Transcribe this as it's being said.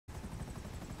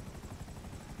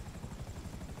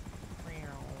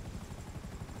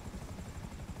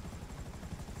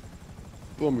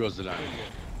Boom goes the dime.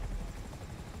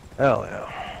 Hell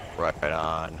yeah. Right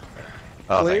on.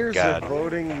 Oh, Players thank are God.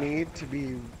 voting me to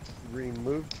be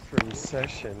removed from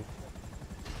session.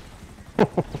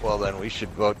 Well, then we should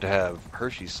vote to have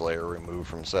Hershey Slayer removed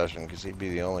from session because he'd be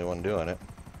the only one doing it.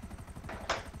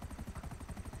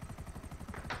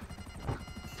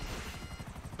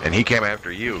 And he came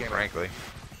after you, frankly.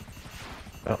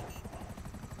 Oh.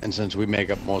 And since we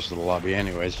make up most of the lobby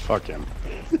anyways, fuck him.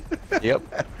 Yep.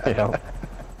 Yeah.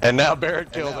 And now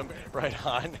Barrett killed him. Right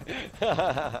on.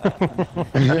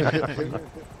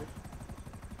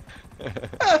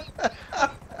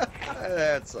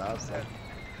 That's awesome.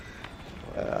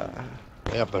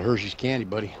 Yeah, the Hershey's candy,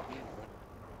 buddy.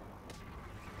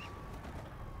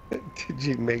 Did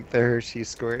you make the Hershey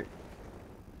squirt?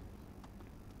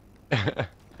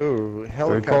 Ooh, Quarters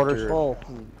helicopter full.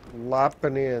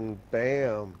 lopping in,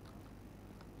 bam.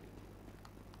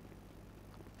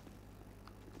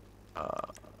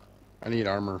 I need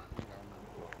armor.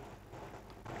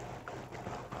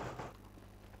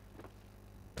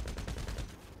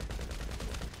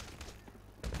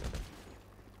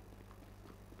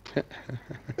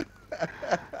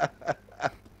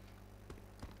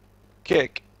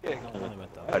 Kick.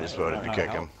 I I just voted to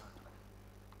kick him.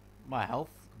 My health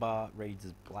bar reads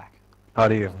as black. How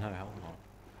do you There's no health on it.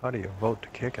 how do you vote to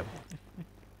kick him?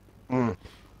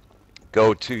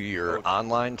 Go to your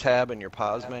online tab in your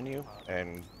pause menu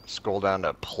and scroll down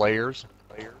to players.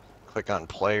 Click on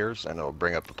players and it'll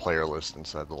bring up the player list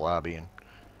inside the lobby, and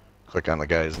click on the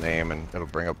guy's name and it'll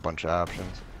bring up a bunch of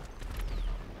options.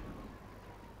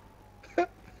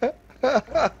 It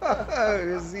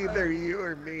was either you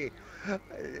or me.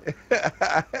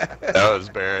 That was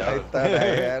Barrett. I thought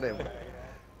I had him.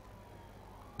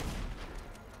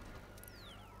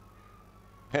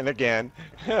 And again.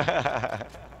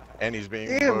 And he's being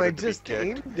Damn, I voted to be just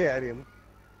kicked. aimed at him.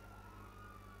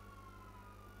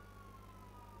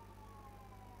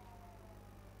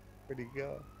 Where'd he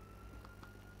go?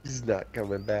 He's not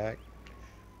coming back.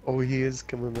 Oh, he is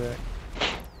coming back.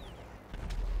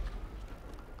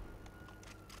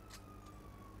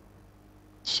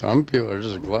 Some people are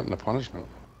just a glutton of punishment.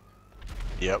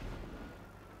 Yep.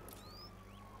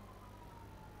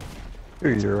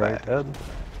 You're right, Ed.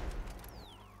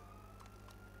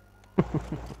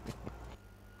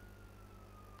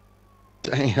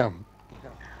 Damn.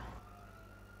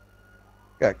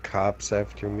 Got cops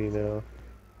after me now.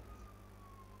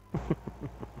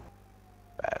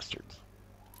 Bastards.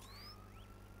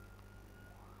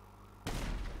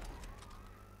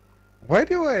 Why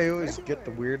do I always get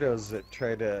the weirdos that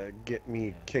try to get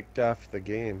me kicked off the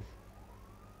game?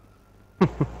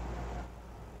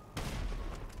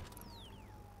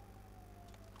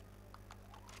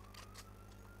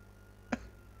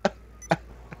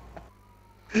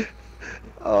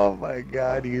 Oh my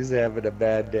god, he's having a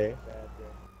bad day.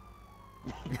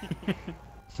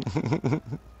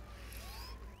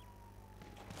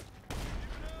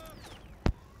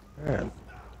 Man,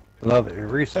 love it.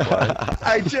 Respawn.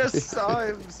 I just saw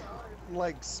him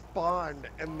like spawn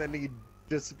and then he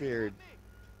disappeared.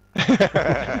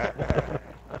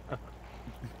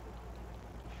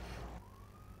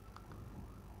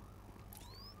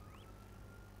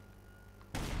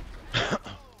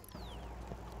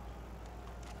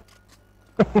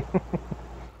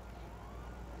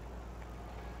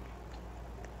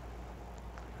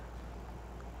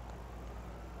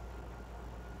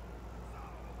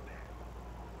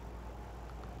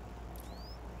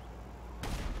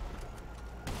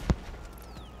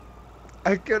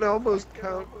 I can almost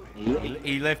count.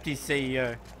 He left his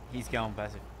CEO. He's going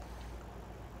passive.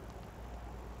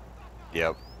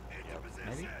 Yep.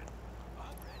 Maybe?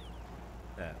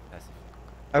 Passive.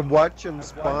 I watch him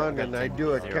spawn and I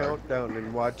do a countdown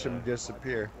and watch him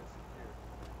disappear.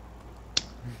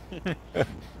 It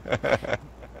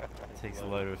takes a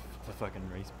load of to fucking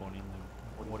respawn him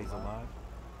what he's alive.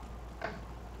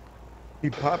 He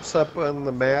pops up on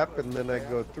the map and then I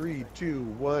go 3, 2,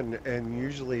 1, and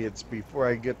usually it's before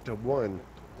I get to 1.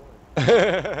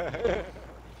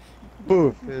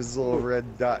 Poof, his little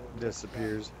red dot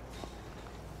disappears.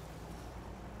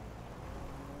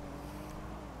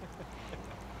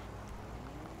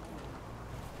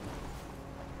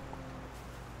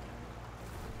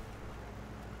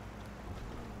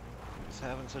 Just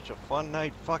having such a fun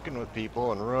night fucking with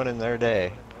people and ruining their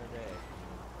day.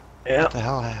 Yeah. What the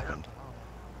hell happened?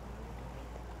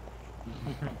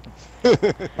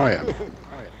 Oh yeah.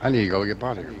 I need to go get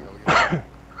body.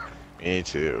 Me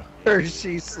too.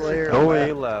 Hershey Slayer. Oh,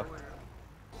 he left. left.